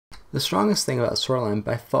The strongest thing about Swordline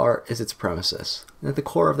by far is its premises. And at the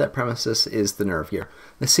core of that premises is the Nerve Gear,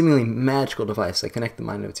 a seemingly magical device that connects the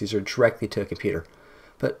mind of its user directly to a computer.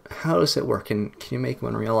 But how does it work, and can you make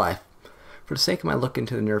one in real life? For the sake of my look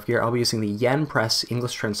into the Nerve Gear, I'll be using the Yen Press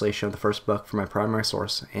English translation of the first book for my primary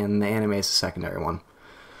source, and the anime is the secondary one.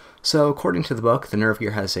 So, according to the book, the Nerve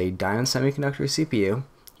Gear has a diamond semiconductor CPU,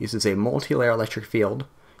 uses a multi-layer electric field,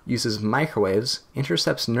 uses microwaves,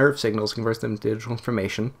 intercepts nerve signals, converts them to digital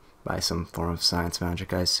information, by some form of science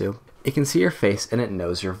magic, I assume. It can see your face, and it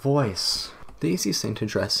knows your voice. The easiest thing to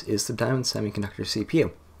address is the diamond semiconductor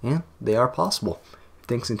CPU, and they are possible. If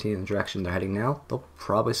things continue in the direction they're heading now, they'll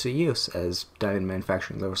probably see use as diamond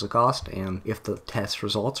manufacturing lowers the cost, and if the test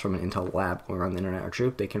results from an Intel lab or on the internet are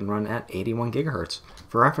true, they can run at 81 GHz.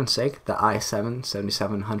 For reference sake, the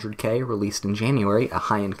i7-7700K released in January, a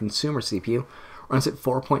high-end consumer CPU, runs at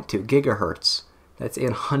 4.2 GHz. That's a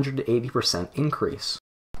 180% increase.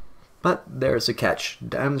 But there's a catch.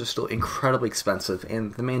 Diamonds are still incredibly expensive,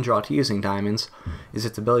 and the main draw to using diamonds is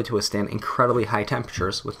its ability to withstand incredibly high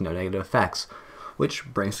temperatures with no negative effects,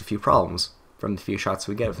 which brings a few problems. From the few shots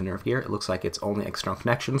we get of the Nerve Gear, it looks like its only external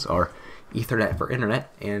connections are Ethernet for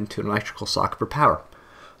internet and to an electrical socket for power.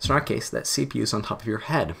 So in our case, that CPU is on top of your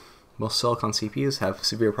head. Most silicon CPUs have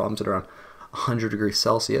severe problems at around 100 degrees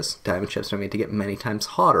Celsius. Diamond chips are made to get many times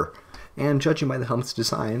hotter, and judging by the helmet's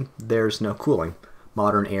design, there's no cooling.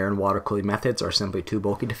 Modern air and water cooling methods are simply too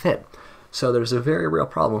bulky to fit. So there's a very real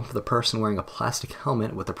problem for the person wearing a plastic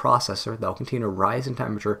helmet with a processor that will continue to rise in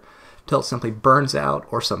temperature till it simply burns out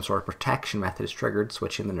or some sort of protection method is triggered,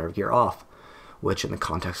 switching the Nerve Gear off, which in the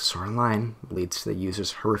context of Swordline leads to the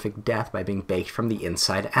user's horrific death by being baked from the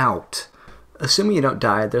inside out. Assuming you don't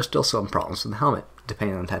die, there's still some problems with the helmet.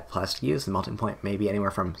 Depending on the type of plastic used, the melting point may be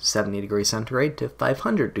anywhere from 70 degrees centigrade to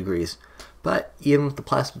 500 degrees. But even if the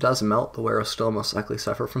plastic doesn't melt, the wearer will still most likely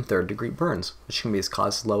suffer from third-degree burns, which can be as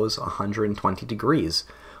cause as low as 120 degrees,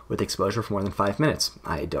 with exposure for more than 5 minutes.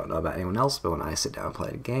 I don't know about anyone else, but when I sit down and play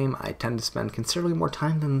a game, I tend to spend considerably more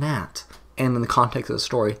time than that. And in the context of the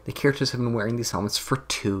story, the characters have been wearing these helmets for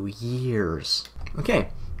 2 years. Okay,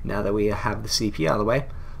 now that we have the CPU out of the way,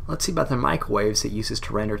 let's see about the microwaves it uses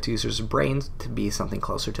to render its user's brains to be something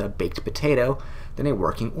closer to a baked potato than a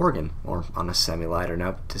working organ, or on a semi-lighter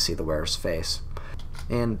note, to see the wearer's face.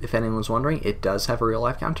 And if anyone's wondering, it does have a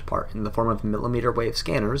real-life counterpart in the form of millimeter wave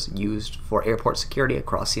scanners used for airport security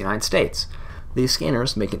across the United States. These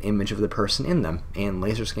scanners make an image of the person in them, and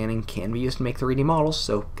laser scanning can be used to make 3D models,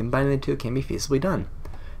 so combining the two can be feasibly done.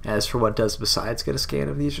 As for what it does besides get a scan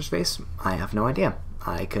of the user's face, I have no idea.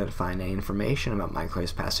 I couldn't find any information about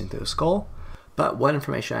microwaves passing through the skull, but what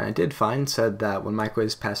information I did find said that when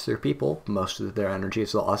microwaves pass through people, most of their energy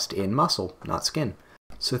is lost in muscle, not skin.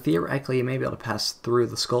 So theoretically, it may be able to pass through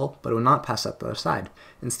the skull, but it would not pass up the other side.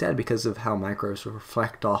 Instead, because of how microwaves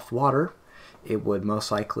reflect off water, it would most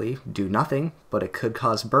likely do nothing, but it could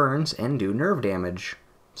cause burns and do nerve damage.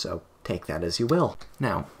 So take that as you will.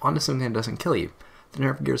 Now, on to something that doesn't kill you. The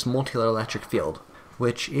Nerve Gear's multi-layer electric field,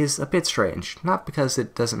 which is a bit strange. Not because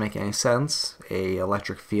it doesn't make any sense. A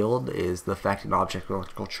electric field is the effect an object of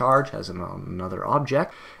electrical charge has on another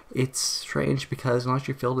object. It's strange because an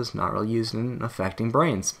electric field is not really used in affecting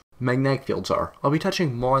brains. Magnetic fields are. I'll be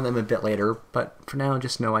touching more on them a bit later, but for now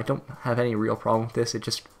just know I don't have any real problem with this. It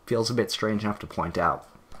just feels a bit strange enough to point out.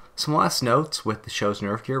 Some last notes with the show's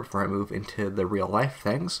Nerve Gear before I move into the real life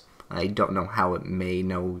things. I don't know how it may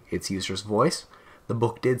know its user's voice. The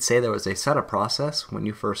book did say there was a setup process when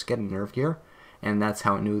you first get a Nerve Gear, and that's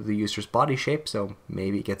how it knew the user's body shape, so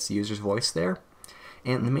maybe it gets the user's voice there.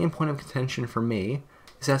 And the main point of contention for me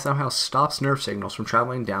is that it somehow stops nerve signals from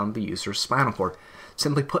traveling down the user's spinal cord.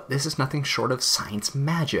 Simply put, this is nothing short of science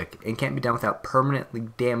magic, and can't be done without permanently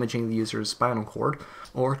damaging the user's spinal cord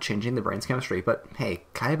or changing the brain's chemistry. But hey,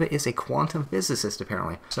 Kaiba is a quantum physicist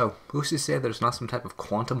apparently, so who's to say there's not some type of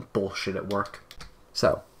quantum bullshit at work?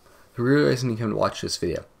 So, the real reason you come to watch this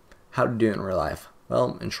video. How to do it in real life.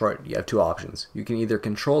 Well, in short, you have two options. You can either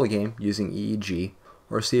control the game using EEG,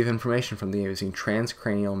 or receive information from the game using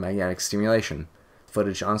transcranial magnetic stimulation.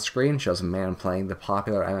 Footage on screen shows a man playing the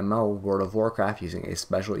popular MMO World of Warcraft using a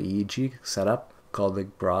special EEG setup called the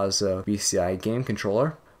Graza BCI game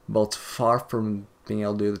controller. While it's far from being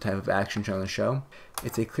able to do the type of action shown in the show,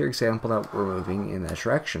 it's a clear example that we're moving in that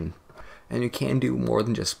direction. And you can do more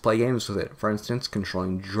than just play games with it. For instance,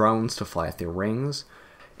 controlling drones to fly through rings,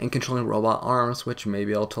 and controlling robot arms, which may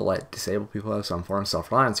be able to let disabled people have some form of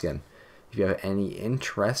self-reliance again. If you have any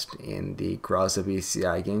interest in the Graza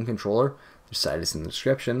BCI game controller, the site is in the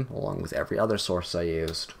description, along with every other source I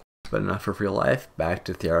used. But enough of real life, back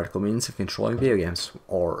to theoretical means of controlling video games,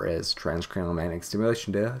 or as transcranial magnetic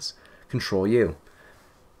stimulation does, control you.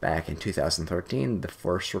 Back in 2013, the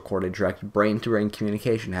first recorded direct brain-to-brain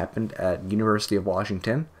communication happened at University of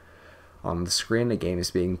Washington. On the screen, a game is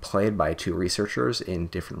being played by two researchers in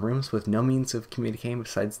different rooms with no means of communicating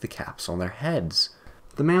besides the caps on their heads.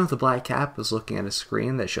 The man with the black cap is looking at a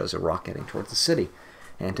screen that shows a rock heading towards the city,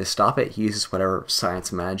 and to stop it, he uses whatever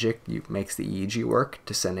science magic makes the EEG work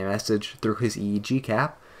to send a message through his EEG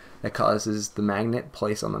cap that causes the magnet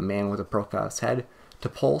placed on the man with the profile's head to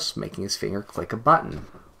pulse, making his finger click a button.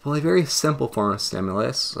 Well, a very simple form of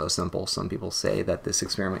stimulus, so simple some people say that this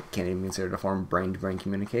experiment can't even be considered a form of brain-to-brain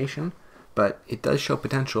communication, but it does show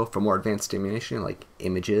potential for more advanced stimulation like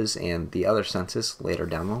images and the other senses later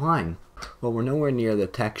down the line. While we're nowhere near the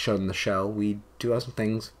tech shown in the show, we do have some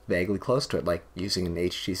things vaguely close to it, like using an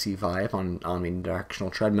HTC Vive on an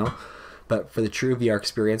omnidirectional treadmill, but for the true VR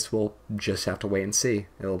experience, we'll just have to wait and see.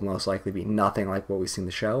 It'll most likely be nothing like what we see in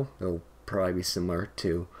the show. It'll probably be similar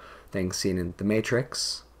to things seen in The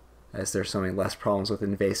Matrix, as there's so many less problems with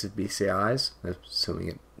invasive BCIs, assuming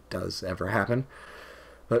it does ever happen.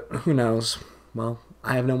 But who knows? Well,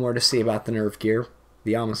 I have no more to say about the Nerve gear.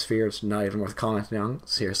 The atmosphere is not even worth commenting on.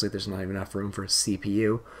 Seriously, there's not even enough room for a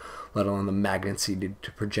CPU, let alone the magnets needed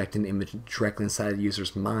to project an image directly inside the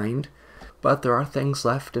user's mind. But there are things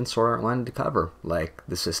left in Sword Art Online to cover, like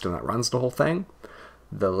the system that runs the whole thing,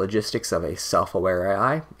 the logistics of a self-aware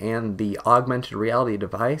AI, and the augmented reality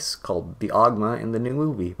device called the Augma in the new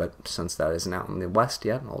movie. But since that isn't out in the West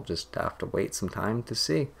yet, I'll just have to wait some time to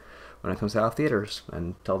see when it comes out of theaters.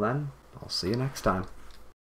 Until then, I'll see you next time.